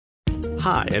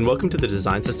Hi, and welcome to the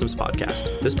Design Systems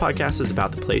Podcast. This podcast is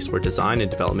about the place where design and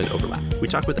development overlap. We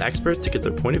talk with experts to get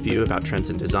their point of view about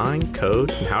trends in design, code,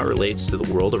 and how it relates to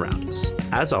the world around us.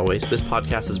 As always, this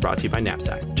podcast is brought to you by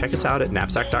Knapsack. Check us out at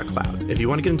knapsack.cloud. If you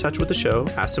want to get in touch with the show,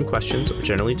 ask some questions, or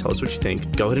generally tell us what you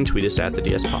think, go ahead and tweet us at the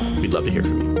DS Pod. We'd love to hear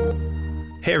from you.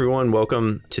 Hey everyone,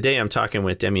 welcome. Today I'm talking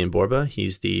with Demian Borba.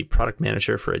 He's the product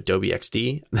manager for Adobe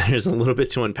XD. There's a little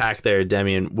bit to unpack there,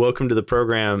 Demian. Welcome to the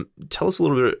program. Tell us a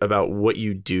little bit about what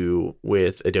you do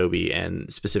with Adobe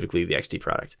and specifically the XD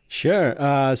product. Sure.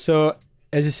 So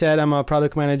as you said, I'm a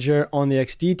product manager on the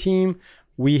XD team.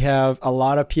 We have a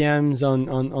lot of PMs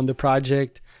on the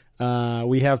project.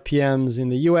 We have PMs in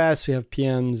the US, we have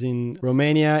PMs in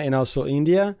Romania and also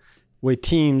India, with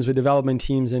development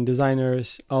teams and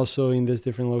designers also in these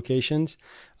different locations.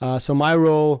 So my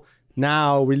role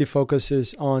now really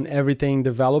focuses on everything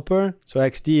developer. So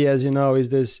XD, as you know, is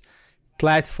this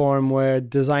platform where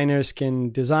designers can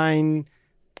design,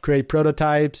 create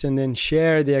prototypes, and then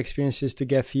share the experiences to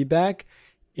get feedback.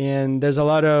 And there's a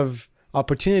lot of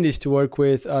opportunities to work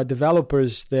with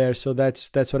developers there. So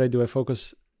that's what I do. I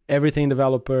focus everything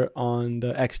developer on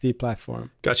the XD platform.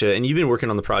 Gotcha. And you've been working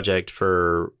on the project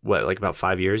for what, like about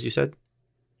 5 years, you said?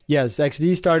 Yes,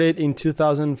 XD started in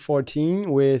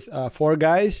 2014 with 4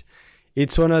 guys.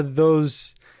 It's one of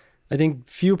those, I think,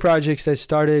 few projects that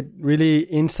started really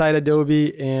inside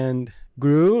Adobe and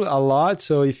grew a lot.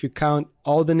 So if you count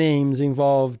all the names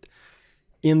involved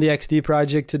in the XD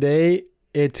project today,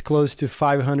 it's close to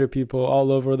 500 people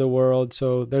all over the world.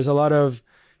 So there's a lot of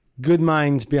good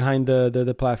minds behind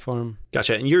the platform.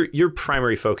 Gotcha. And your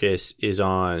primary focus is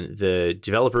on the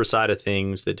developer side of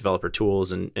things, the developer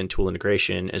tools and tool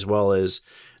integration, as well as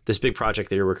this big project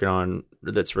that you're working on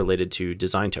that's related to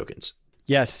design tokens.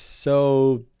 Yes.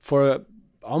 So for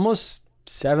almost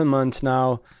 7 months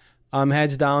now, I'm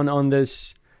heads down on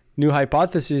this new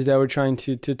hypothesis that we're trying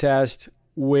to test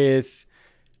with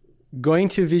going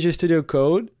to Visual Studio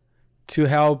Code to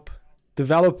help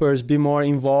developers be more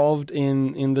involved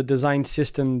in the design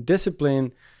system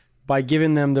discipline by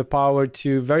giving them the power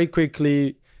to very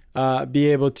quickly be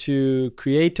able to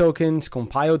create tokens,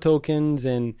 compile tokens,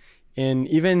 and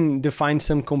even define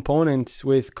some components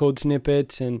with code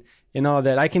snippets and all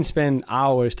that. I can spend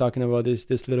hours talking about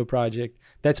this little project.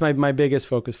 That's my biggest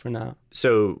focus for now.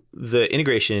 So the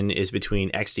integration is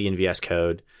between XD and VS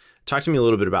Code. Talk to me a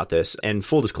little bit about this. And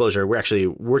full disclosure, we're actually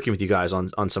working with you guys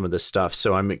on some of this stuff.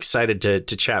 So I'm excited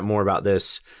to chat more about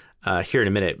this here in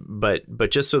a minute. But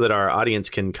just so that our audience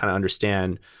can kind of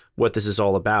understand what this is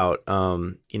all about,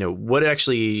 what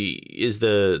actually is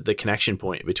the connection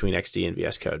point between XD and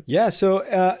VS Code? Yeah. So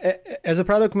as a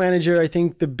product manager, I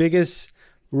think the biggest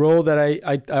role that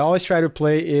I always try to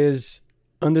play is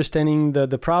understanding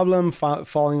the problem,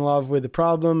 falling in love with the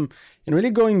problem, and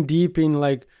really going deep in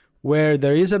like where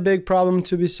there is a big problem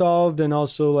to be solved, and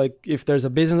also like if there's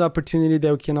a business opportunity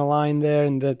that we can align there,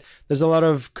 and that there's a lot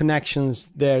of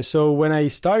connections there. So when I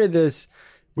started this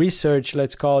research,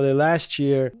 let's call it last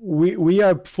year, we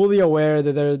are fully aware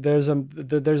that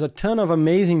there's a ton of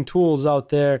amazing tools out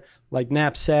there like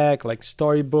Knapsack, like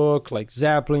Storybook, like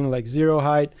Zeppelin, like Zero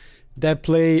Height, that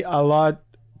play a lot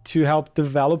to help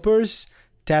developers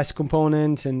test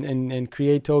components and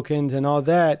create tokens and all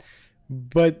that.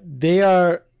 But they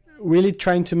are really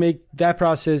trying to make that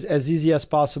process as easy as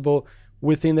possible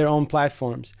within their own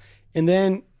platforms. And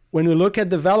then when we look at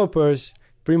developers,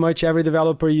 pretty much every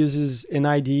developer uses an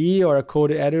IDE or a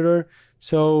code editor.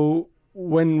 So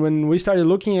when we started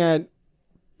looking at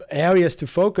areas to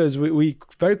focus, we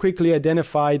very quickly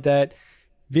identified that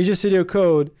Visual Studio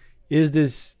Code is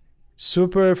this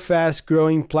super fast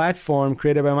growing platform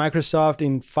created by Microsoft.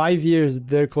 In 5 years,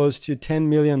 they're close to 10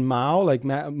 million MAU, like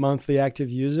monthly active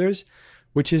users,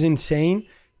 which is insane.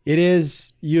 It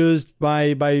is used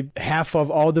by half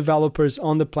of all developers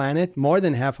on the planet, more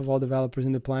than half of all developers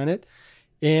in the planet.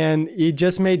 And it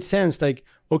just made sense. Like,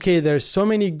 okay, there's so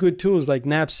many good tools like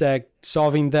Knapsack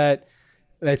solving that,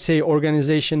 let's say,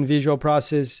 organization visual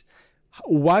process.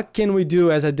 What can we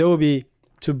do as Adobe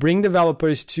to bring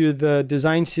developers to the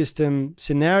design system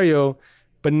scenario?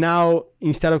 But now,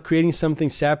 instead of creating something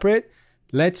separate,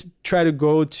 let's try to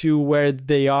go to where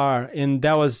they are. And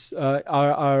that was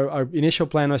our initial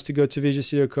plan, was to go to Visual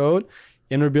Studio Code.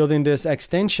 And we're building this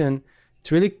extension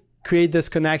to really create this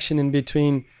connection in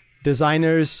between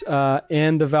designers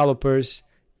and developers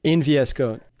in VS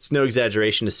Code. It's no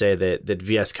exaggeration to say that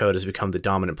VS Code has become the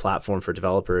dominant platform for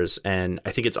developers. And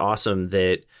I think it's awesome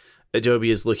that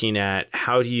Adobe is looking at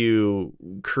how do you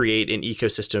create an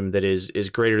ecosystem that is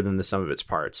greater than the sum of its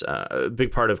parts. A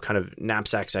big part of kind of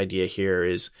Knapsack's idea here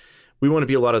is we want to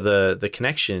be a lot of the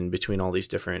connection between all these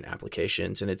different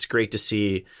applications. And it's great to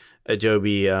see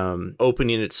Adobe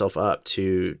opening itself up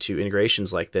to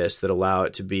integrations like this that allow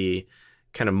it to be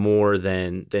kind of more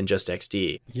than just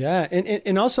XD. Yeah,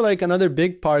 and also like another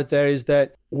big part there is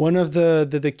that one of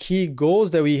the key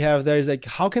goals that we have there is like,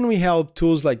 how can we help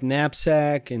tools like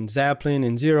Knapsack and Zeppelin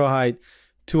and Zero Height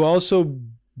to also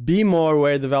be more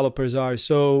where developers are?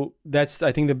 So that's,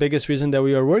 I think, the biggest reason that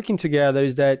we are working together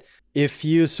is that if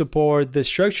you support the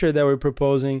structure that we're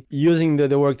proposing using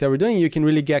the work that we're doing, you can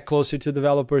really get closer to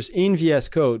developers in VS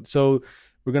Code. So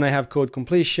we're going to have code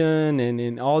completion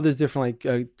and all these different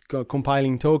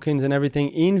compiling tokens and everything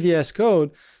in VS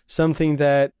Code, something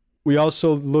that we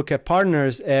also look at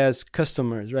partners as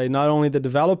customers, right? Not only the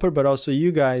developer, but also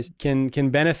you guys can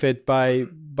benefit by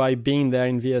being there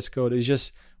in VS Code. It's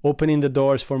just opening the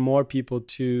doors for more people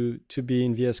to be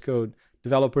in VS Code,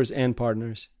 developers and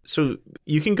partners. So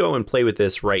you can go and play with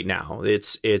this right now.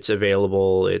 It's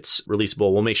available, it's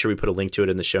releasable. We'll make sure we put a link to it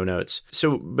in the show notes.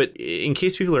 So, but in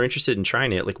case people are interested in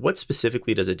trying it, like what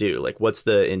specifically does it do? Like what's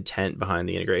the intent behind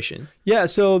the integration? Yeah,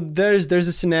 so there's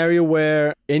a scenario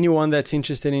where anyone that's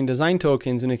interested in design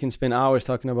tokens, and we can spend hours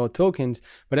talking about tokens,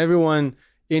 but everyone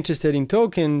interested in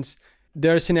tokens,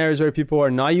 there are scenarios where people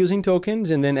are not using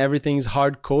tokens and then everything's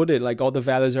hard-coded, like all the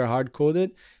values are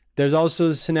hard-coded. There's also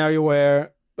a scenario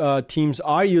where teams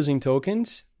are using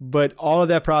tokens, but all of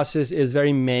that process is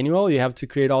very manual. You have to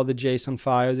create all the JSON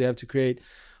files. You have to create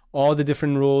all the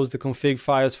different rules, the config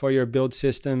files for your build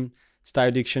system,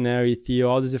 style dictionary, Theo,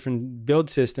 all these different build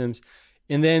systems.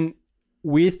 And then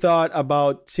we thought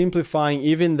about simplifying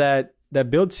even that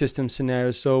build system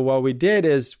scenario. So what we did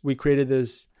is we created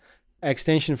this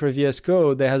extension for VS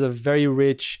Code that has a very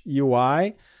rich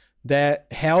UI that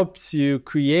helps you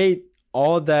create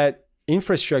all that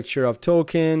infrastructure of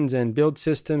tokens and build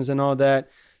systems and all that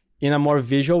in a more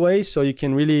visual way. So you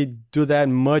can really do that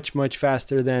much, much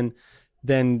faster than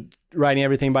writing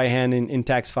everything by hand in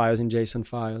text files and JSON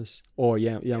files or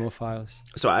YAML files.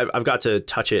 So I've got to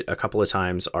touch it a couple of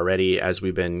times already as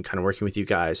we've been kind of working with you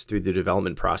guys through the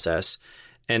development process.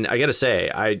 And I got to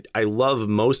say, I love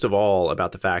most of all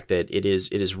about the fact that it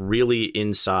is really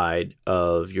inside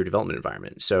of your development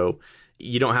environment. So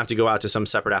you don't have to go out to some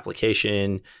separate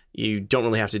application. You don't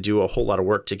really have to do a whole lot of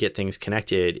work to get things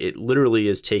connected. It literally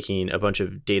is taking a bunch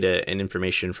of data and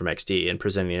information from XD and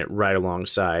presenting it right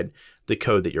alongside the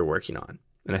code that you're working on.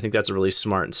 And I think that's a really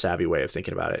smart and savvy way of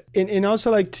thinking about it. And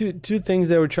also like two things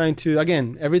that we're trying to,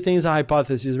 again, everything is a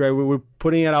hypothesis, right? We're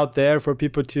putting it out there for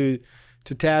people to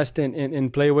test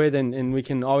and play with, and we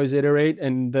can always iterate.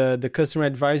 And the customer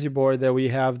advisory board that we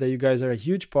have, that you guys are a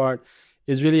huge part,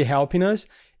 is really helping us.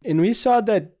 And we saw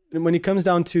that when it comes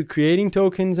down to creating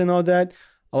tokens and all that,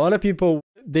 a lot of people,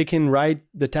 they can write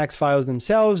the text files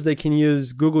themselves. They can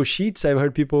use Google Sheets. I've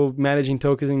heard people managing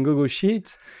tokens in Google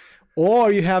Sheets.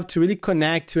 Or you have to really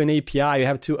connect to an API. You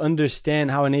have to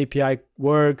understand how an API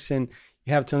works, and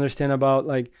you have to understand about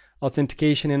like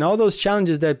authentication and all those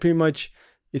challenges that pretty much,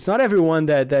 it's not everyone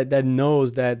that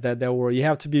knows that world. You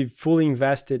have to be fully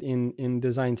invested in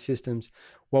design systems.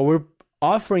 What we're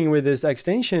offering with this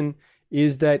extension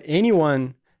is that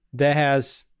anyone that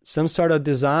has some sort of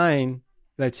design,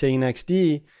 let's say in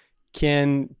XD,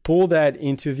 can pull that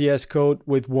into VS Code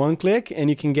with one click, and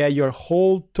you can get your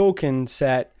whole token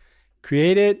set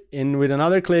created. And with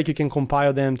another click, you can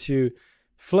compile them to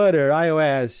Flutter,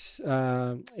 iOS,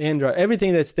 Android,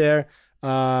 everything that's there.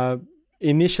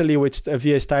 Initially with a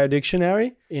VS Style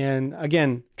Dictionary. And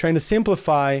again, trying to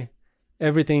simplify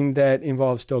everything that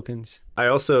involves tokens. I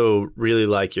also really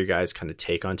like your guys' kind of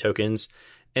take on tokens.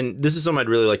 And this is something I'd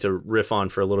really like to riff on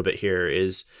for a little bit here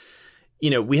is,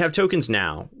 we have tokens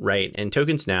now, right? And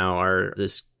tokens now are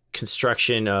this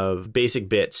construction of basic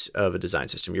bits of a design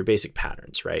system, your basic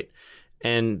patterns, right?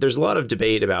 And there's a lot of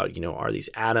debate about, are these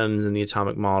atoms in the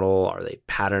atomic model? Are they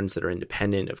patterns that are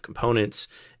independent of components?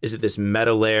 Is it this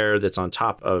meta layer that's on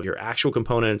top of your actual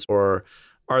components? Or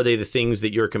are they the things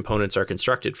that your components are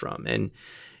constructed from? And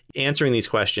answering these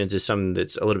questions is something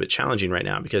that's a little bit challenging right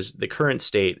now, because the current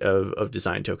state of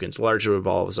design tokens largely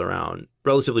revolves around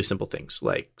relatively simple things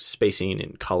like spacing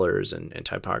and colors and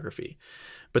typography.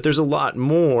 But there's a lot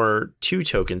more to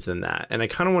tokens than that. And I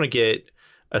kind of want to get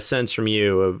a sense from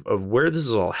you of where this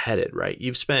is all headed, right?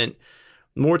 You've spent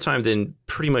more time than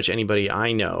pretty much anybody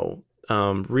I know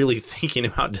really thinking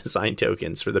about design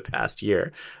tokens for the past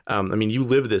year. You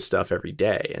live this stuff every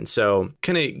day. And so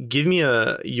kind of give me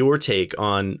your take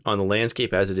on the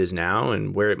landscape as it is now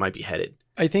and where it might be headed.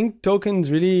 I think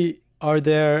tokens really are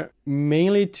there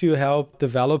mainly to help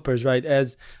developers, right?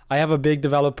 As I have a big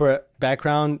developer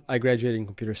background, I graduated in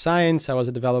computer science. I was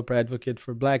a developer advocate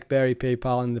for BlackBerry,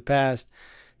 PayPal in the past.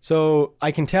 So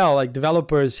I can tell like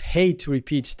developers hate to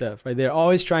repeat stuff, right? They're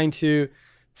always trying to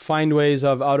find ways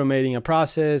of automating a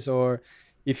process, or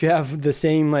if you have the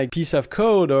same like piece of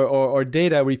code or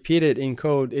data repeated in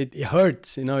code, it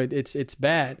hurts, it's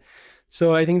bad.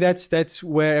 So I think that's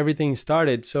where everything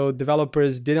started. So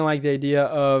developers didn't like the idea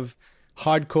of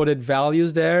hard-coded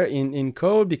values there in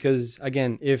code because,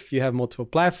 again, if you have multiple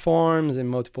platforms and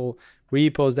multiple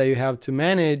repos that you have to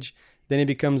manage, then it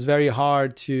becomes very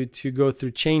hard to go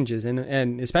through changes.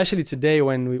 And especially today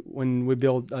when we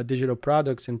build digital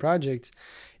products and projects,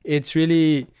 it's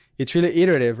really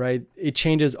iterative, right? It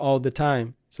changes all the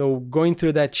time. So going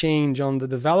through that change on the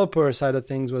developer side of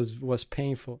things was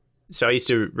painful. So I used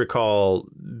to recall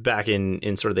back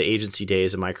in sort of the agency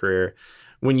days of my career,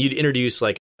 when you'd introduce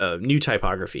like a new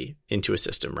typography into a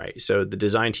system, right? So the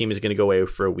design team is going to go away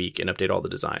for a week and update all the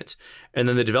designs. And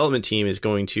then the development team is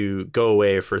going to go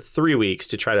away for 3 weeks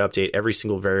to try to update every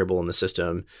single variable in the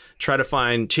system, try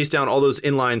to chase down all those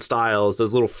inline styles,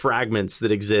 those little fragments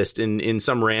that exist in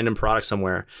some random product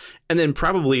somewhere, and then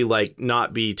probably like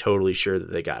not be totally sure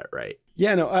that they got it right.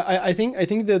 Yeah, no, I think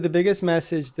the biggest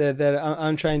message that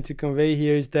I'm trying to convey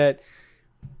here is that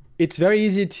it's very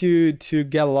easy to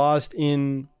get lost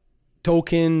in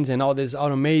tokens and all this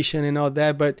automation and all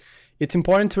that, but it's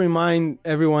important to remind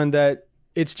everyone that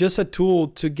it's just a tool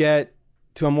to get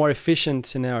to a more efficient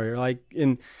scenario, like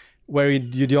in where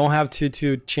you don't have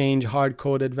to change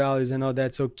hard-coded values and all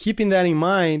that. So keeping that in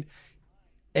mind,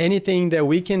 anything that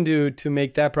we can do to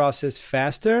make that process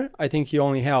faster, I think it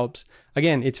only helps.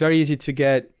 Again, it's very easy to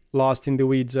get lost in the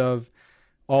weeds of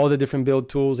all the different build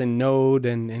tools and Node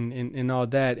and all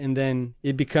that, and then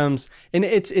it becomes, and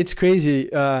it's crazy.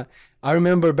 I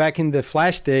remember back in the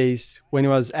Flash days when it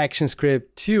was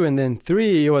ActionScript 2 and then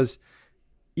 3, it was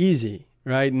easy,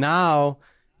 right? Now,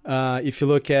 if you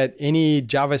look at any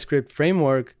JavaScript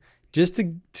framework, just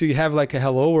to have like a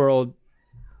hello world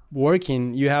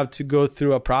working, you have to go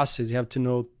through a process. You have to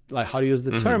know like how to use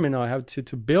the terminal. I have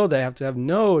to build it. I have to have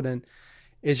Node, and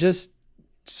it's just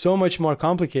so much more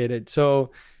complicated.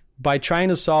 So by trying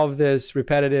to solve this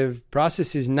repetitive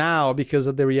processes now, because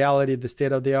of the reality, the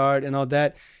state of the art and all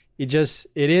that, it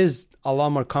is a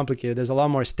lot more complicated. There's a lot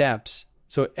more steps.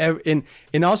 So and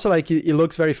also like it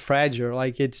looks very fragile.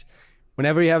 Like it's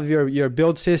whenever you have your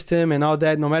build system and all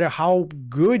that, no matter how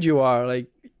good you are, like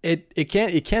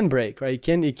it can break, right?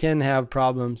 It can have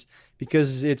problems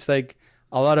because it's like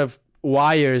a lot of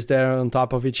wires that are on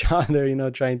top of each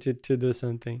other, trying to do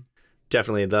something.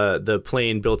 Definitely the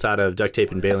plane built out of duct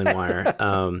tape and baling wire.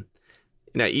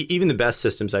 Even the best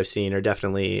systems I've seen are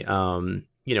definitely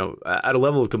at a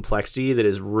level of complexity that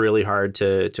is really hard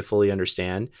to fully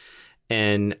understand.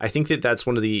 And I think that that's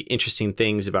one of the interesting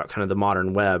things about kind of the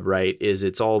modern web, right? Is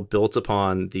it's all built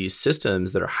upon these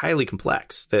systems that are highly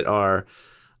complex, that are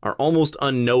almost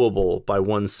unknowable by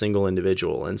one single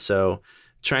individual. And so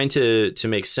trying to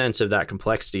make sense of that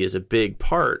complexity is a big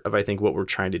part of, I think, what we're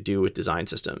trying to do with design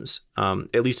systems,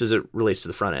 at least as it relates to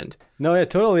the front end. No, yeah,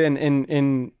 totally.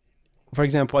 And for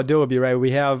example, Adobe, right?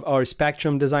 We have our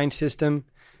Spectrum design system.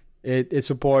 It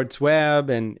supports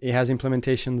web and it has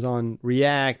implementations on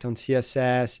React, on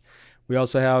CSS. We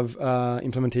also have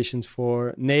implementations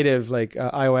for native like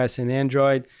iOS and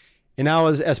Android. And I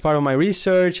was, as part of my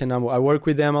research, and I work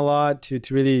with them a lot to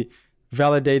really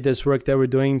validate this work that we're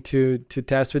doing to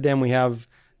test with them. We have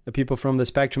the people from the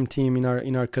Spectrum team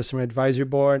in our customer advisory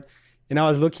board. And I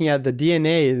was looking at the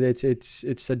DNA.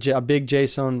 It's a big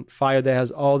JSON file that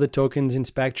has all the tokens in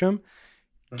Spectrum.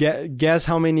 Guess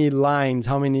how many lines,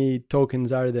 how many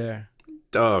tokens are there?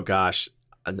 Oh gosh,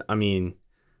 I mean,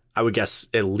 I would guess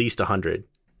at least 100.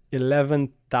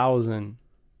 11,000.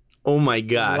 Oh my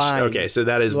gosh. Lines. Okay, so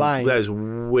that is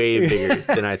way bigger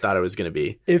than I thought it was going to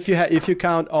be. If you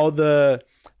count all the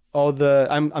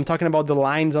I'm talking about the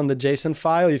lines on the JSON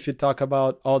file. If you talk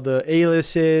about all the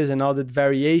aliases and all the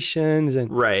variations and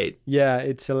right, yeah,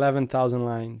 it's 11,000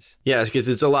 lines. Yeah, because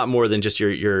it's a lot more than just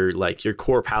your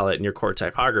core palette and your core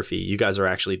typography. You guys are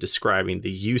actually describing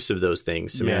the use of those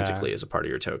things semantically as a part of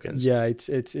your tokens. Yeah,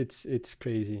 it's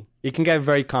crazy. It can get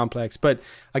very complex, but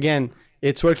again,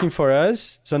 it's working for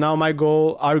us. So now our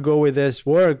goal with this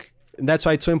work, and that's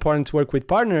why it's so important to work with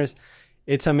partners.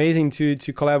 It's amazing to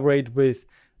collaborate with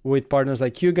partners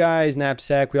like you guys,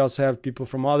 Knapsack. We also have people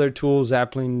from other tools,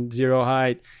 Zeppelin, Zero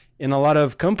Height, and a lot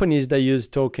of companies that use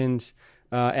tokens,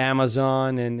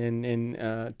 Amazon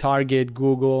and Target,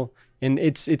 Google. And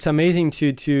it's amazing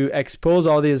to expose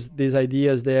all these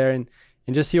ideas there and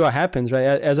and just see what happens, right?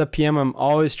 As a PM, I'm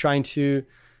always trying to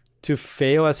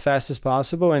fail as fast as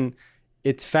possible. And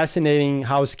it's fascinating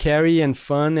how scary and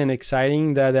fun and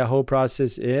exciting that whole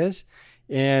process is.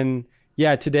 And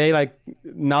yeah, today, like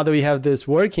now that we have this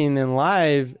working and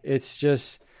live, it's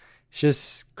just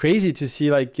crazy to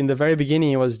see. Like in the very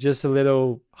beginning, it was just a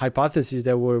little hypothesis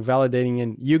that we're validating,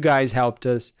 and you guys helped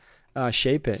us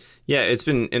shape it. Yeah, it's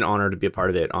been an honor to be a part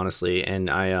of it, honestly. And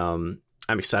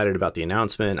I'm excited about the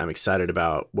announcement. I'm excited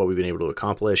about what we've been able to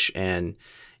accomplish. And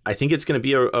I think it's going to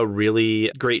be a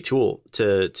really great tool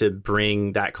to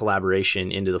bring that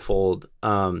collaboration into the fold.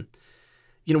 One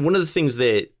of the things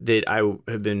that I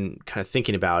have been kind of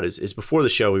thinking about is before the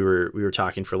show, we were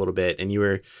talking for a little bit, and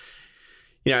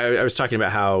I was talking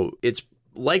about how it's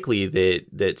likely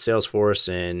that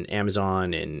Salesforce and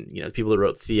Amazon and the people that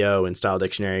wrote Theo and Style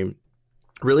Dictionary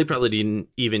really probably didn't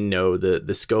even know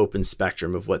the scope and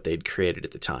spectrum of what they'd created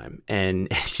at the time. And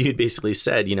you had basically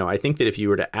said, I think that if you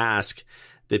were to ask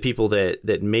the people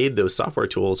that made those software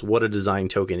tools what a design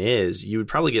token is, you would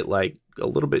probably get like a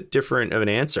little bit different of an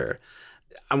answer.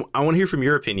 I want to hear from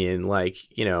your opinion. Like,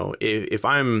 if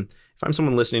I'm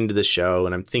someone listening to this show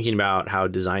and I'm thinking about how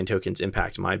design tokens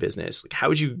impact my business, like how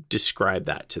would you describe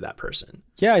that to that person?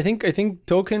 Yeah, I think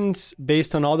tokens,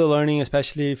 based on all the learning,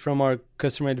 especially from our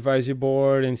customer advisory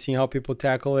board and seeing how people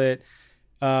tackle it,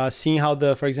 seeing how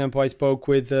for example, I spoke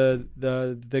with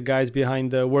the guys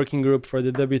behind the working group for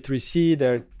the W3C.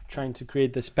 They're trying to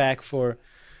create the spec for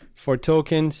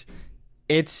tokens.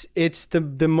 It's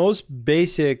the most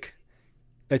basic,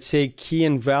 let's say, key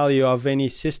and value of any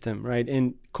system, right?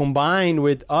 And combined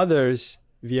with others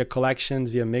via collections,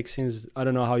 via mixins, I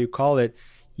don't know how you call it,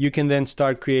 you can then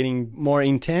start creating more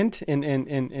intent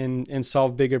and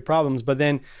solve bigger problems. But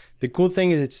then the cool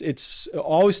thing is it's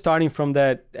always starting from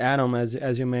that atom,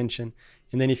 as you mentioned.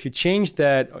 And then if you change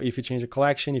that, or if you change a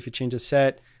collection, if you change a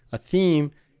set, a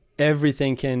theme,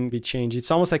 everything can be changed.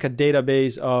 It's almost like a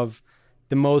database of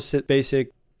the most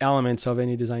basic elements of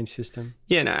any design system.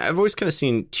 Yeah, and I've always kind of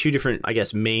seen two different, I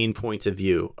guess, main points of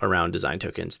view around design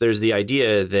tokens. There's the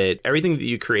idea that everything that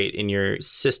you create in your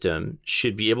system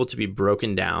should be able to be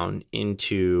broken down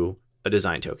into a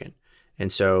design token.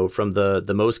 And so from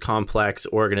the most complex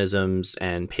organisms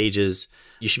and pages,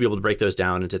 you should be able to break those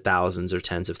down into thousands or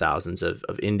tens of thousands of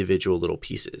individual little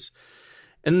pieces.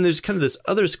 And then there's kind of this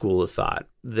other school of thought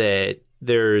that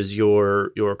there's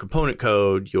your component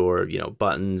code, your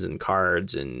buttons and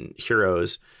cards and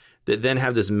heroes that then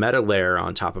have this meta layer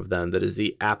on top of them that is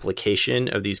the application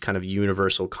of these kind of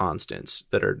universal constants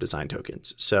that are design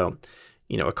tokens. So,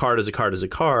 a card is a card is a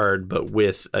card, but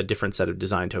with a different set of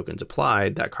design tokens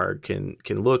applied, that card can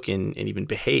look and even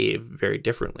behave very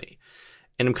differently.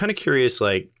 And I'm kind of curious,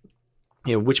 like,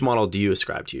 which model do you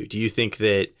ascribe to? Do you think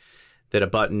that a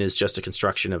button is just a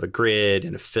construction of a grid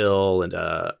and a fill and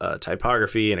a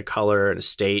typography and a color and a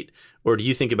state? Or do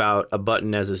you think about a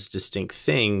button as this distinct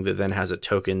thing that then has a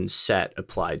token set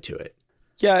applied to it?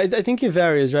 Yeah, I think it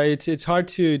varies, right? It's hard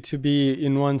to be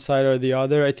in one side or the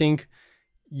other. I think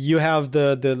you have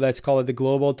the let's call it the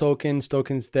global tokens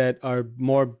that are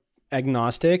more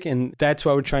agnostic. And that's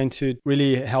what we're trying to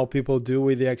really help people do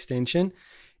with the extension.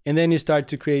 And then you start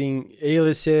to creating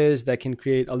aliases that can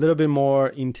create a little bit more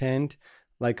intent,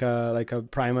 like a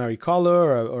primary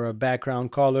color or a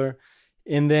background color.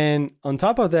 And then on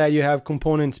top of that, you have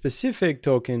component specific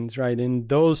tokens, right? And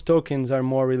those tokens are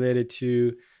more related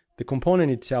to the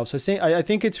component itself. So I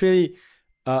think it's really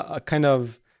a kind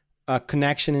of a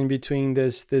connection in between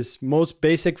this most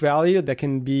basic value that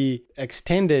can be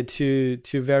extended to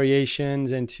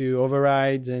variations and to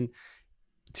overrides and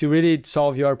to really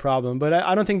solve your problem. But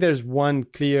I don't think there's one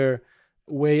clear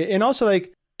way. And also,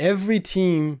 like, every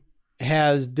team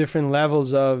has different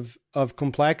levels of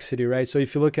complexity, right? So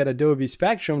if you look at Adobe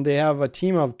Spectrum, they have a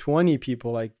team of 20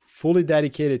 people, like fully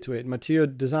dedicated to it. Material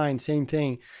design, same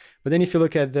thing. But then if you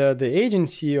look at the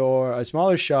agency or a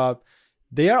smaller shop,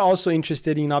 they are also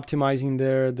interested in optimizing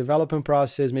their development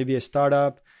process, maybe a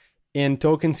startup, and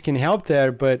tokens can help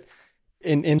there. But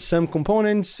in some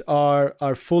components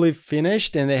are fully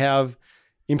finished and they have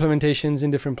implementations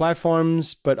in different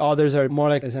platforms, but others are more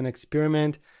like as an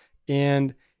experiment.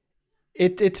 And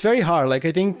it's very hard. Like,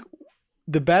 I think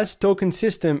the best token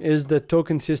system is the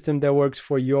token system that works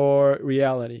for your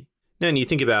reality. And you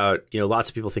think about, lots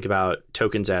of people think about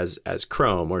tokens as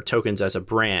Chrome, or tokens as a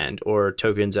brand, or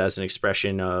tokens as an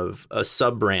expression of a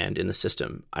sub-brand in the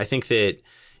system. I think that,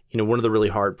 one of the really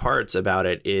hard parts about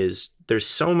it is there's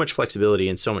so much flexibility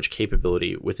and so much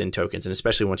capability within tokens, and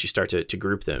especially once you start to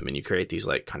group them and you create these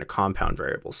like kind of compound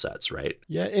variable sets, right?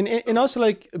 Yeah, and also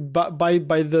like by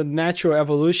the natural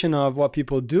evolution of what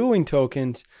people do in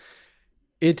tokens,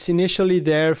 it's initially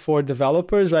there for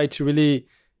developers, right, to really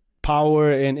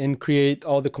power and create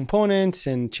all the components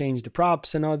and change the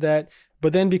props and all that.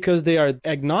 But then because they are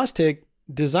agnostic,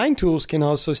 design tools can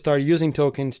also start using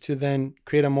tokens to then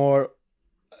create a more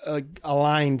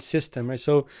aligned system, right?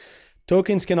 So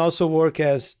tokens can also work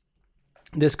as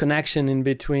this connection in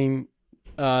between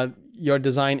your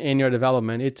design and your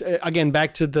development. It's again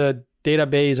back to the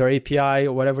database or API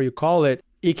or whatever you call it.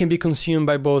 It can be consumed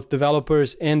by both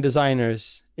developers and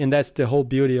designers, and that's the whole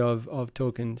beauty of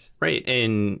tokens. Right,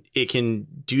 and it can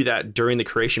do that during the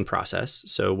creation process.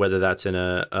 So whether that's in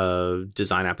a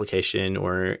design application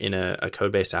or in a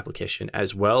code-based application,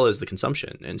 as well as the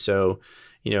consumption. And so,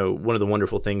 one of the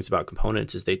wonderful things about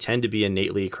components is they tend to be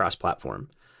innately cross-platform.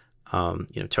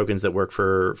 Tokens that work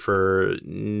for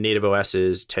native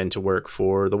OSs tend to work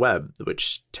for the web,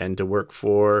 which tend to work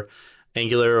for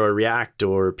Angular or React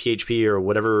or PHP or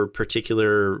whatever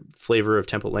particular flavor of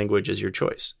template language is your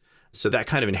choice. So that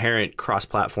kind of inherent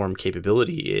cross-platform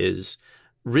capability is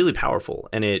really powerful.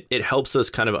 And it helps us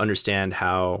kind of understand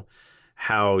how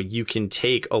you can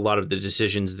take a lot of the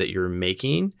decisions that you're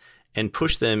making and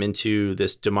push them into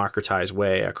this democratized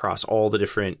way across all the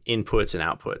different inputs and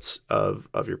outputs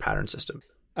of your pattern system.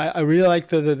 I really like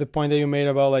the point that you made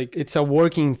about like it's a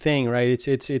working thing, right?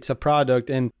 It's a product,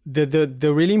 and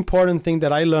the really important thing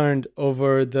that I learned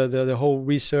over the whole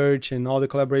research and all the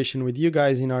collaboration with you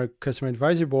guys in our customer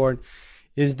advisory board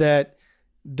is that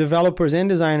developers and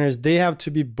designers, they have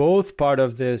to be both part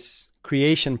of this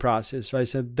creation process, right?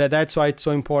 So that's why it's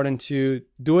so important to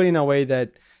do it in a way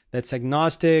that's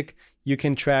agnostic. You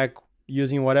can track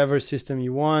using whatever system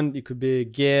you want. It could be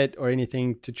Git or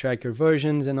anything to track your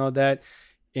versions and all that.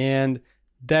 And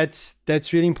that's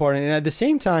really important. And at the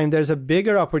same time, there's a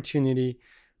bigger opportunity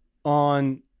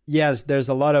on, yes, there's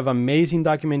a lot of amazing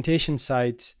documentation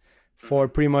sites for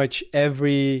pretty much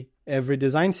every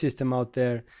design system out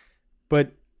there.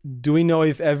 But do we know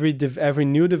if every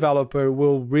new developer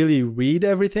will really read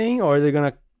everything, or they're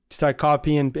going to start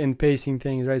copying and pasting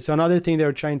things, right? So another thing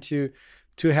they're trying to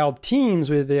help teams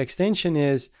with the extension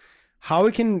is how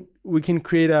we can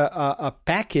create a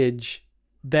package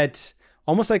that's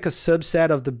almost like a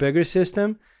subset of the bigger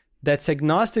system that's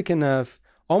agnostic enough,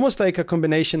 almost like a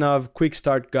combination of quick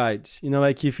start guides.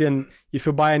 Like if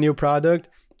you buy a new product,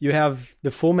 you have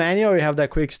the full manual, or you have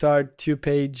that quick start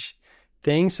 2-page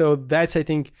thing. So that's, I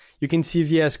think you can see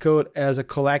VS Code as a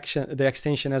collection, the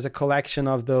extension as a collection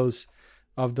of those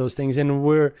things. And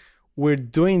we're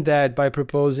doing that by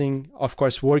proposing, of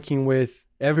course, working with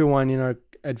everyone in our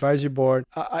advisory board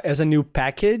as a new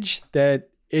package that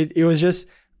it was just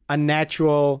a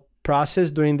natural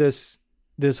process during this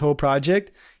whole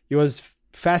project. It was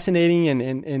fascinating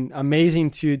and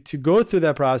amazing to go through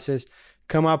that process,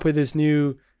 come up with this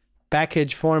new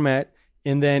package format,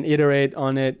 and then iterate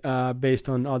on it based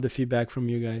on all the feedback from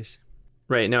you guys.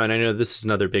 Right. No, and I know this is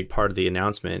another big part of the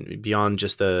announcement, beyond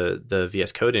just the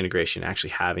VS Code integration,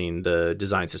 actually having the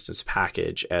design systems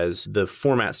package as the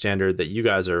format standard that you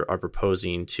guys are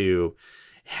proposing to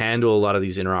handle a lot of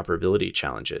these interoperability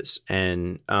challenges.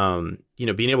 And,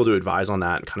 being able to advise on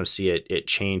that and kind of see it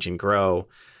change and grow.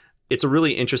 It's a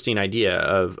really interesting idea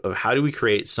of how do we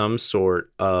create some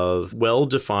sort of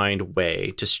well-defined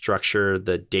way to structure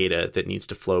the data that needs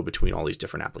to flow between all these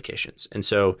different applications. And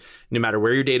so no matter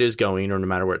where your data is going or no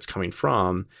matter where it's coming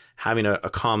from, having a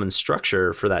common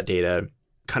structure for that data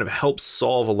kind of helps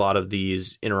solve a lot of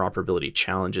these interoperability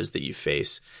challenges that you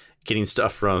face, getting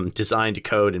stuff from design to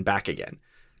code and back again.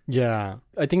 Yeah,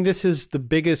 I think this is the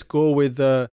biggest goal with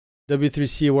the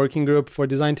W3C working group for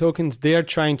design tokens. They are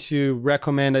trying to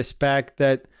recommend a spec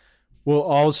that will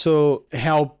also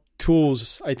help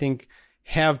tools, I think,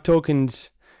 have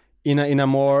tokens in a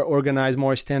more organized,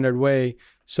 more standard way.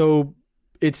 So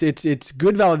it's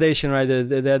good validation, right?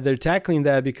 That they're tackling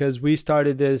that, because we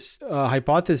started this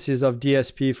hypothesis of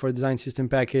DSP for design system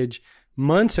package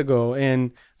months ago.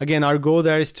 And again, our goal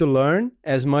there is to learn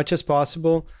as much as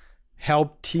possible,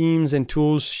 help teams and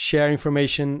tools share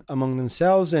information among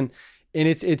themselves. And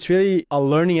it's really a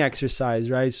learning exercise,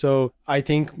 right? So I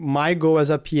think my goal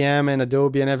as a PM and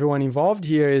Adobe and everyone involved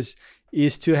here is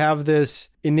to have this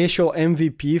initial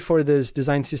MVP for this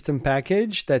design system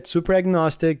package that's super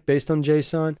agnostic based on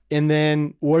JSON, and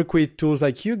then work with tools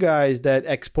like you guys that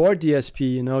export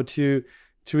DSP,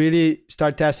 to really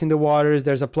start testing the waters.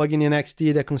 There's a plugin in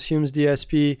XD that consumes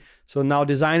DSP. So now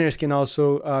designers can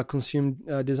also consume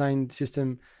design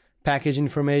system package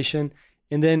information.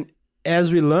 And then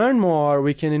as we learn more,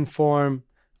 we can inform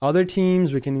other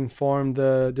teams. We can inform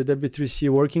the W3C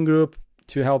working group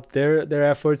to help their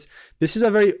efforts. This is a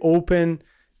very open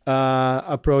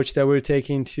approach that we're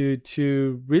taking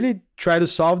to really try to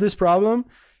solve this problem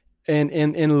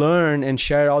and learn and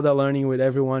share all that learning with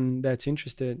everyone that's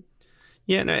interested.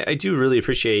 Yeah, and I do really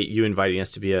appreciate you inviting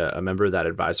us to be a member of that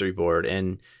advisory board.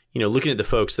 And, looking at the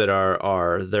folks that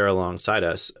are there alongside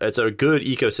us, it's a good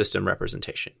ecosystem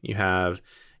representation. You have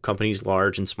companies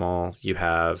large and small, you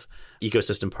have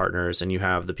ecosystem partners, and you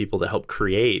have the people that help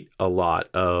create a lot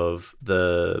of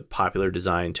the popular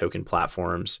design token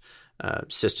platforms,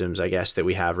 systems, I guess, that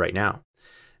we have right now.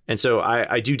 And so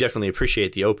I do definitely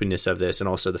appreciate the openness of this, and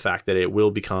also the fact that it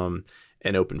will become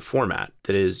an open format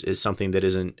that is something that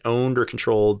isn't owned or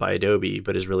controlled by Adobe,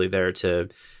 but is really there to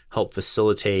help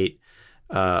facilitate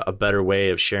a better way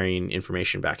of sharing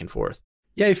information back and forth.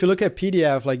 Yeah, if you look at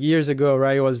PDF, like years ago,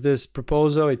 right, it was this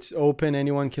proposal, it's open,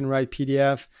 anyone can write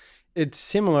PDF. It's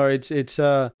similar, it's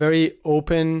a very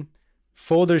open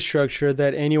folder structure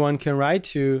that anyone can write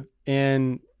to,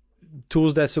 and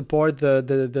tools that support the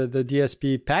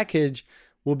DSP package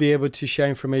will be able to share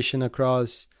information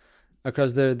across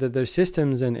their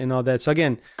systems and all that. So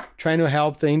again, trying to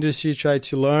help the industry try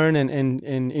to learn and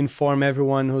inform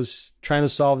everyone who's trying to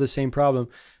solve the same problem.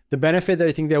 The benefit that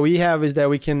I think that we have is that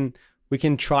we can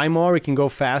try more, we can go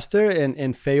faster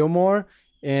and fail more.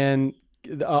 And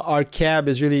our cab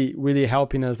is really, really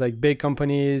helping us, like big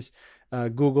companies,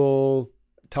 Google,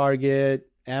 Target,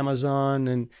 Amazon,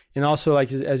 and also,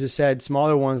 like as you said,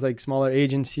 smaller ones like smaller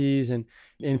agencies and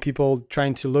people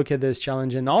trying to look at this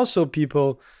challenge, and also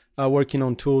people working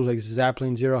on tools like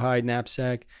Zeppelin, Zero Height,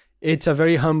 Knapsack. It's a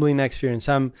very humbling experience.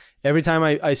 Every time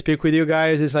I speak with you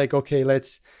guys, it's like, okay,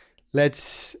 let's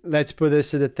put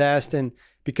this to the test. And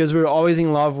because we're always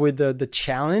in love with the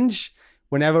challenge,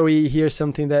 whenever we hear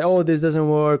something that, oh, this doesn't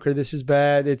work or this is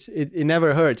bad, it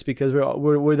never hurts, because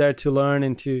we're there to learn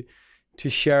and to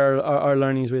share our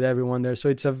learnings with everyone there. So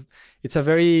it's a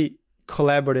very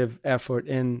collaborative effort,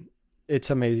 and it's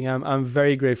amazing. I'm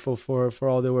very grateful for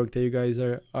all the work that you guys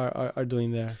are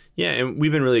doing there. Yeah, and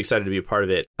we've been really excited to be a part of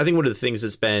it. I think one of the things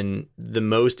that's been the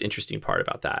most interesting part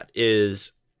about that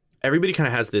is everybody kind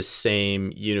of has this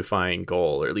same unifying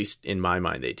goal, or at least in my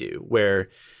mind they do, where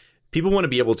people want to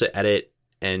be able to edit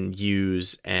and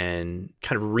use and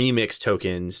kind of remix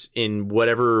tokens in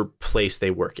whatever place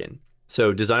they work in.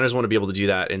 So designers want to be able to do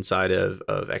that inside of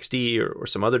XD or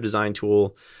some other design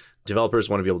tool. Developers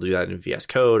want to be able to do that in VS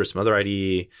Code or some other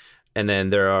IDE. And then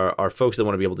there are folks that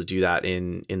want to be able to do that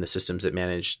in the systems that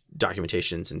manage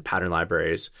documentations and pattern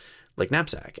libraries like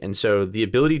Knapsack. And so the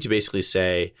ability to basically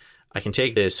say, I can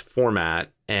take this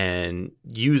format and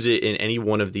use it in any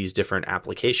one of these different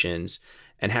applications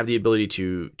and have the ability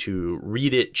to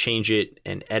read it, change it,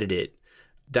 and edit it.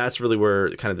 That's really where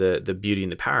kind of the beauty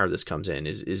and the power of this comes in,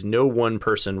 is no one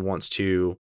person wants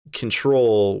to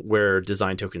control where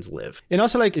design tokens live. And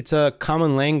also, like, it's a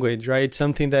common language, right? It's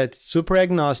something that's super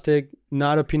agnostic,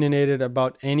 not opinionated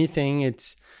about anything.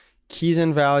 It's keys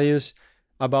and values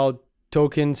about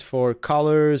tokens for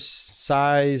colors,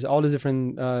 size, all the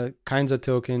different kinds of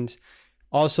tokens.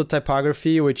 Also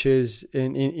typography, which is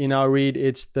in our read,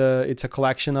 it's a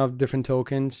collection of different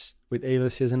tokens with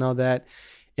aliases and all that.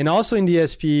 And also in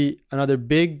DSP, another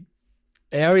big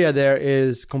area there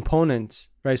is components,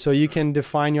 right? So you can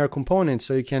define your components.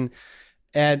 So you can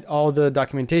add all the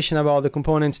documentation about the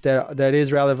components that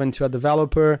is relevant to a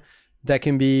developer, that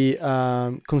can be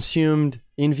consumed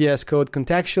in VS Code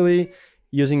contextually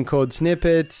using code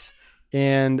snippets.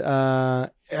 And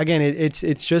again,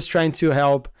 it's just trying to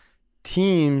help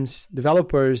teams,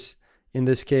 developers in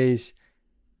this case,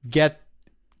 get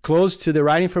close to the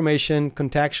right information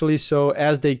contextually, so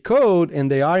as they code, and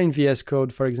they are in VS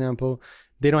Code, for example,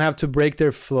 they don't have to break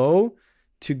their flow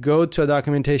to go to a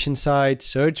documentation site,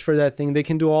 search for that thing. They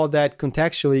can do all that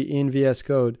contextually in VS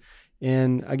Code.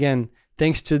 And again,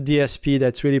 thanks to DSP,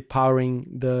 that's really powering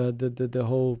the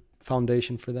whole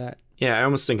foundation for that. Yeah, I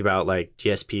almost think about like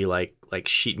DSP like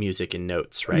sheet music and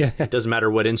notes, right? Yeah. It doesn't matter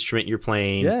what instrument you're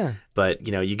playing, yeah. But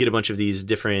you get a bunch of these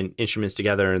different instruments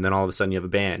together, and then all of a sudden you have a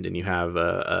band, and you have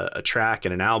a track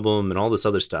and an album and all this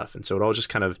other stuff. And so it all just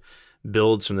kind of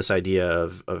builds from this idea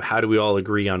of how do we all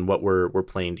agree on what we're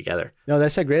playing together. No,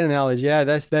 that's a great analogy. Yeah,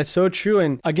 that's so true.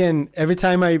 And again, every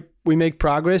time we make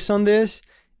progress on this,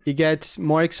 it gets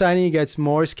more exciting, it gets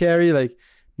more scary. Like,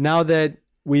 now that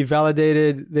we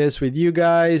validated this with you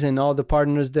guys and all the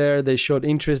partners there, they showed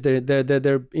interest.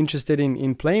 They're interested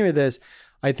in playing with this.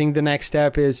 I think the next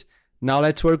step is, now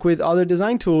let's work with other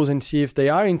design tools and see if they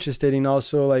are interested in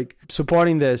also like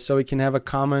supporting this, so we can have a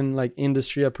common like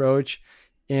industry approach.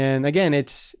 And again,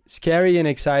 it's scary and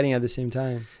exciting at the same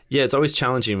time. Yeah, it's always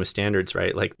challenging with standards,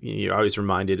 right? Like, you're always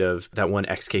reminded of that one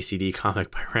XKCD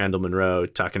comic by Randall Munroe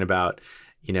talking about,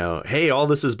 hey, all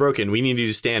this is broken. We need to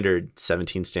do standard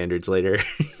 17 standards later,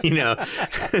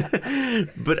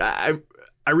 But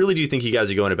I really do think you guys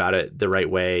are going about it the right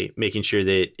way, making sure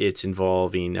that it's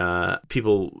involving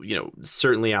people,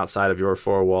 certainly outside of your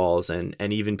four walls and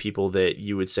even people that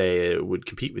you would say would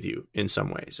compete with you in some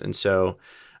ways. And so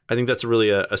I think that's really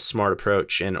a smart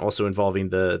approach, and also involving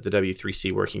the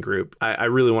W3C working group. I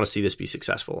really want to see this be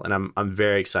successful, and I'm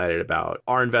very excited about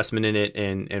our investment in it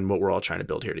and what we're all trying to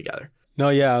build here together. No,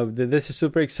 yeah, this is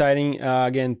super exciting.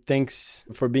 Again, thanks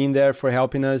for being there, for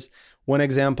helping us. One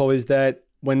example is that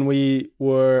when we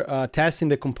were testing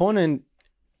the component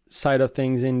side of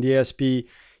things in DSP,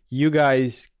 you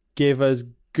guys gave us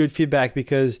good feedback,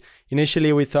 because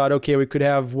initially we thought, okay, we could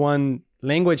have one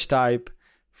language type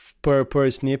per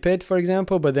snippet, for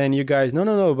example, but then you guys,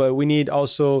 no, but we need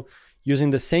also,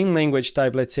 using the same language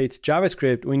type, let's say it's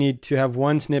JavaScript, we need to have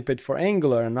one snippet for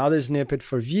Angular, another snippet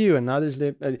for Vue, another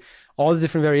snippet, all the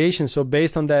different variations. So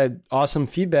based on that awesome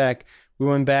feedback, we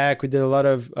went back, we did a lot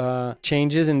of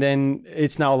changes, and then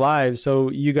it's now live.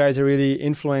 So you guys are really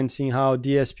influencing how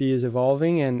DSP is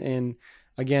evolving, and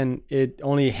again, it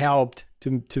only helped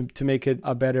to make it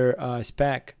a better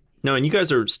spec. No, and you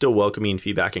guys are still welcoming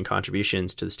feedback and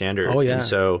contributions to the standard. Oh, yeah. And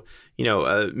so,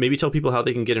 maybe tell people how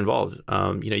they can get involved.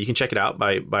 You can check it out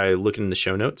by looking in the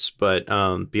show notes. But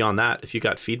beyond that, if you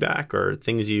got feedback or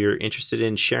things you're interested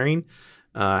in sharing,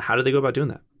 how do they go about doing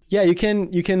that? Yeah, you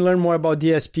can learn more about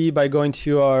DSP by going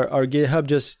to our GitHub.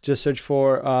 Just search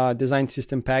for Design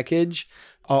System Package.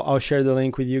 I'll share the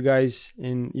link with you guys,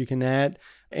 and you can add.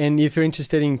 And if you're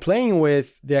interested in playing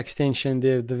with the extension,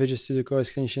 the Visual Studio Code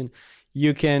extension,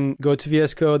 you can go to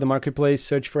VS Code, the marketplace,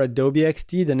 search for Adobe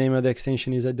XD. The name of the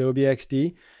extension is Adobe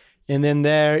XD. And then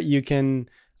there you can,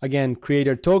 again, create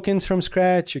your tokens from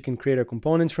scratch. You can create your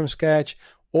components from scratch,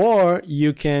 or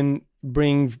you can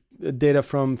bring data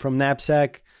from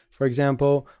Knapsack, for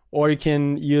example, or you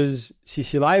can use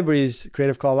CC libraries,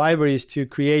 Creative Cloud libraries, to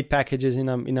create packages in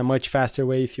a much faster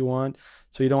way if you want.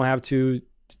 So you don't have to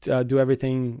do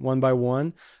everything one by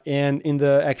one. And in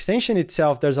the extension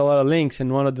itself, there's a lot of links,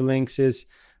 and one of the links is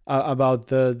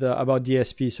about about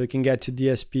DSP, so you can get to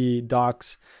DSP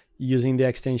docs using the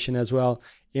extension as well.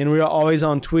 And we're always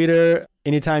on Twitter.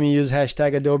 Anytime you use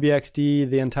hashtag Adobe XD,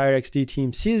 the entire XD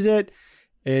team sees it.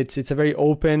 It's a very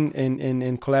open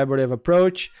and collaborative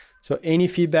approach. So any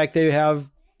feedback that you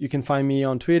have, you can find me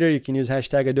on Twitter. You can use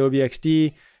hashtag Adobe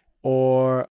XD,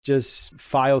 or just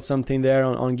file something there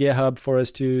on GitHub for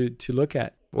us to look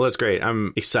at. Well, that's great.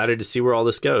 I'm excited to see where all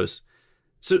this goes.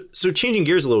 So changing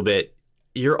gears a little bit,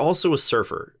 you're also a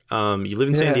surfer. You live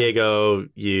in San Diego.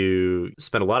 You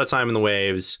spend a lot of time in the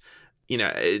waves.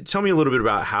 Tell me a little bit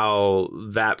about how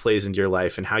that plays into your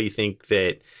life, and how you think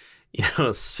that,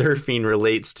 surfing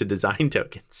relates to design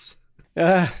tokens.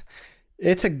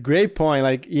 It's a great point.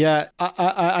 I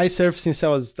surfed since I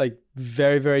was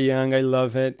very, very young. I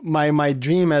love it. My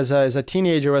dream as a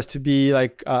teenager was to be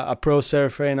a pro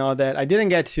surfer and all that. I didn't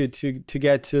get to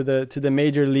get to the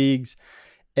major leagues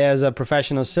as a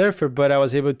professional surfer, but I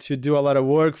was able to do a lot of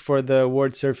work for the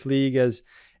World Surf League as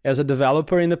a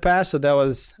developer in the past. So that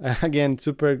was, again,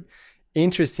 super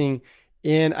interesting.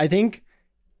 And I think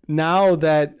now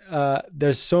that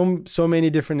there's so many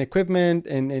different equipment,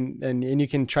 and you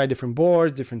can try different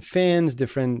boards, different fins,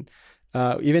 different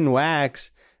even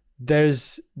wax.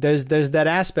 There's that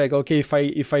aspect. Okay,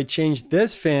 if I change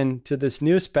this fin to this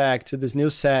new spec, to this new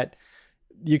set,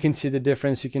 you can see the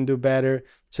difference. You can do better.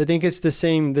 So I think it's the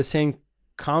same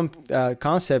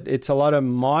concept. It's a lot of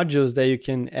modules that you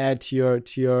can add to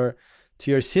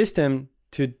your system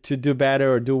to do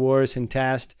better or do worse and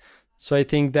test. So I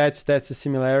think that's a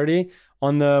similarity.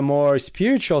 On the more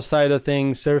spiritual side of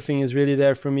things, surfing is really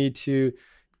there for me to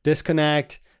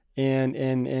disconnect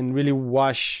and really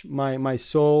wash my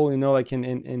soul,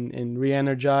 and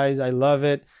re-energize. I love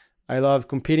it. I love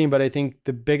competing, but I think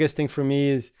the biggest thing for me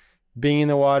is being in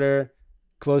the water,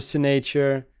 close to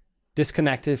nature,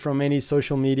 disconnected from any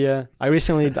social media. I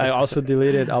also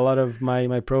deleted a lot of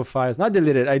my profiles. Not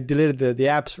deleted, I deleted the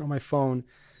apps from my phone.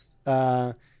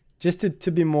 Just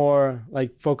to be more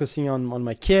focusing on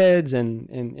my kids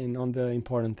and on the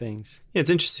important things. Yeah,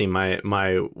 it's interesting.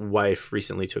 My wife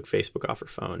recently took Facebook off her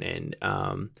phone, and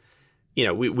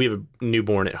we have a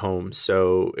newborn at home,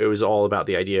 so it was all about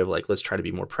the idea of let's try to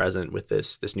be more present with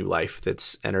this new life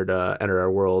that's entered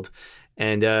our world.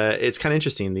 And it's kind of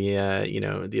interesting the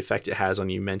effect it has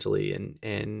on you mentally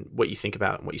and what you think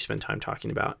about and what you spend time talking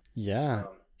about. Yeah.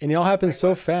 And it all happens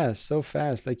so fast. You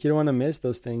don't want to miss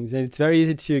those things. And it's very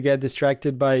easy to get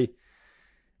distracted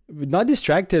not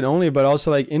distracted only, but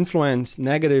also influenced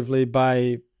negatively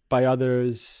by by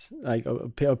others, like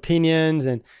opinions.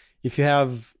 And if you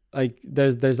have like,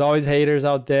 there's always haters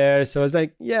out there. So it's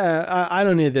like, yeah, I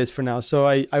don't need this for now. So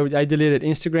I deleted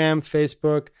Instagram,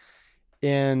 Facebook,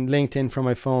 and LinkedIn from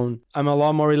my phone. I'm a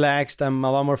lot more relaxed. I'm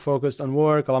a lot more focused on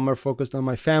work, a lot more focused on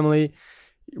my family.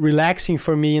 Relaxing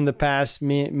for me in the past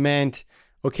meant,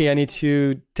 okay, I need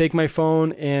to take my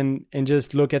phone and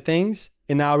just look at things.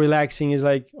 And now relaxing is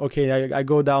like, okay, I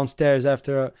go downstairs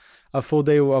after a full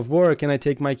day of work and I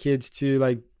take my kids to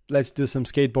like, let's do some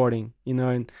skateboarding,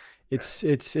 and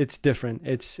it's different.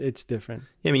 It's different.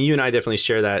 Yeah, I mean, you and I definitely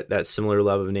share that similar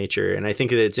love of nature. And I think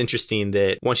that it's interesting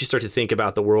that once you start to think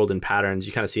about the world in patterns,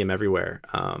 you kind of see them everywhere.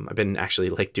 I've been actually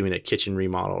like doing a kitchen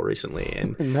remodel recently,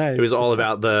 and nice. It was all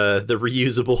about the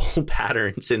reusable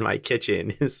patterns in my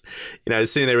kitchen. I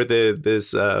was sitting there with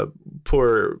this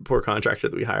poor contractor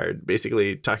that we hired,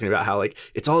 basically talking about how like,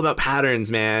 it's all about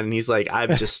patterns, man. And he's like,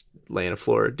 I'm just laying a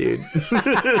floor, dude.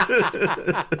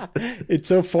 It's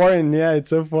so foreign. Yeah, it's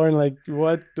so foreign. Like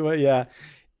what? Yeah,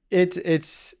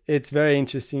 it's very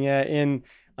interesting. Yeah, and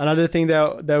another thing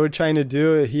that we're trying to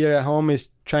do here at home is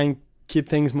try and keep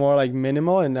things more like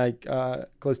minimal and like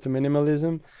close to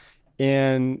minimalism.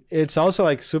 And it's also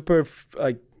like super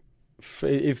like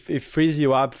it frees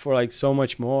you up for like so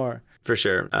much more. For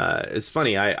sure. It's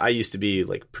funny. I used to be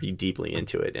like pretty deeply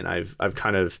into it, and I've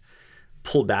kind of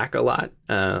pulled back a lot.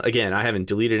 Again, I haven't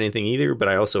deleted anything either, but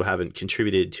I also haven't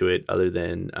contributed to it other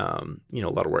than, a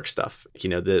lot of work stuff.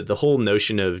 The whole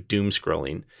notion of doom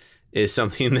scrolling is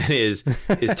something that is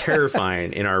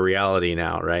terrifying in our reality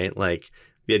now, right? Like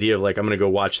the idea of like, I'm going to go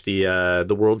watch the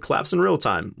world collapse in real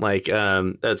time. Like,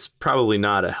 that's probably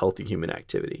not a healthy human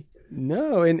activity.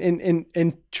 No.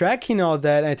 And tracking all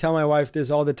that, I tell my wife this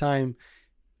all the time,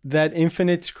 that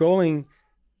infinite scrolling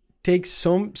takes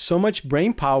so much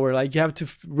brain power. Like you have to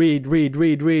read, and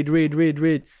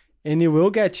it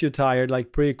will get you tired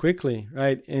like pretty quickly,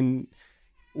 right? And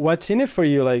what's in it for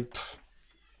you? Like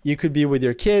you could be with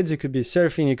your kids, it could be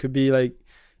surfing, it could be like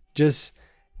just,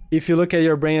 if you look at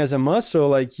your brain as a muscle,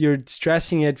 like you're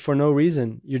stressing it for no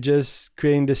reason. You're just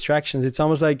creating distractions. It's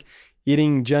almost like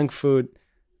eating junk food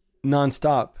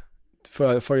nonstop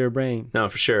for your brain. No,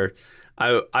 for sure.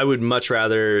 I would much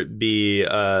rather be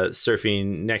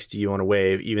surfing next to you on a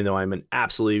wave, even though I'm an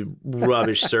absolutely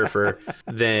rubbish surfer,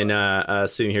 than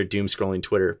sitting here doom scrolling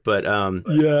Twitter. But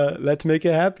yeah, let's make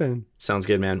it happen. Sounds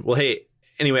good, man. Well, hey,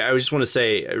 anyway, I just want to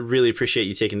say I really appreciate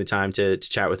you taking the time to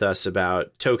chat with us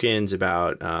about tokens,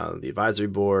 about the advisory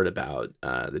board, about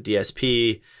the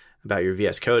DSP, about your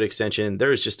VS Code extension.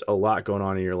 There is just a lot going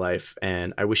on in your life,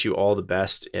 and I wish you all the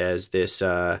best as this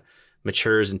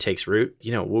matures and takes root.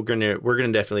 We're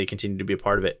gonna definitely continue to be a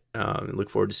part of it, and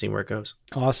look forward to seeing where it goes.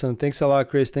 Awesome. Thanks a lot,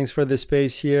 Chris. Thanks for the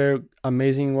space here.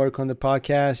 Amazing work on the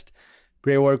podcast.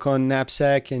 Great work on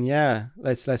Knapsack. And yeah,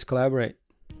 let's collaborate.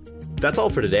 That's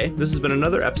all for today. This has been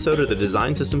another episode of the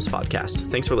Design Systems Podcast.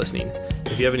 Thanks for listening.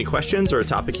 If you have any questions or a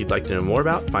topic you'd like to know more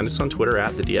about, find us on Twitter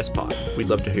 @theDSPod. We'd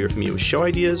love to hear from you with show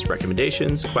ideas,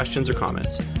 recommendations, questions, or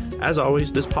comments. As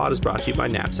always, this pod is brought to you by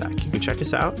Knapsack. You can check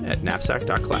us out at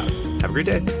knapsack.cloud. Have a great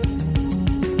day.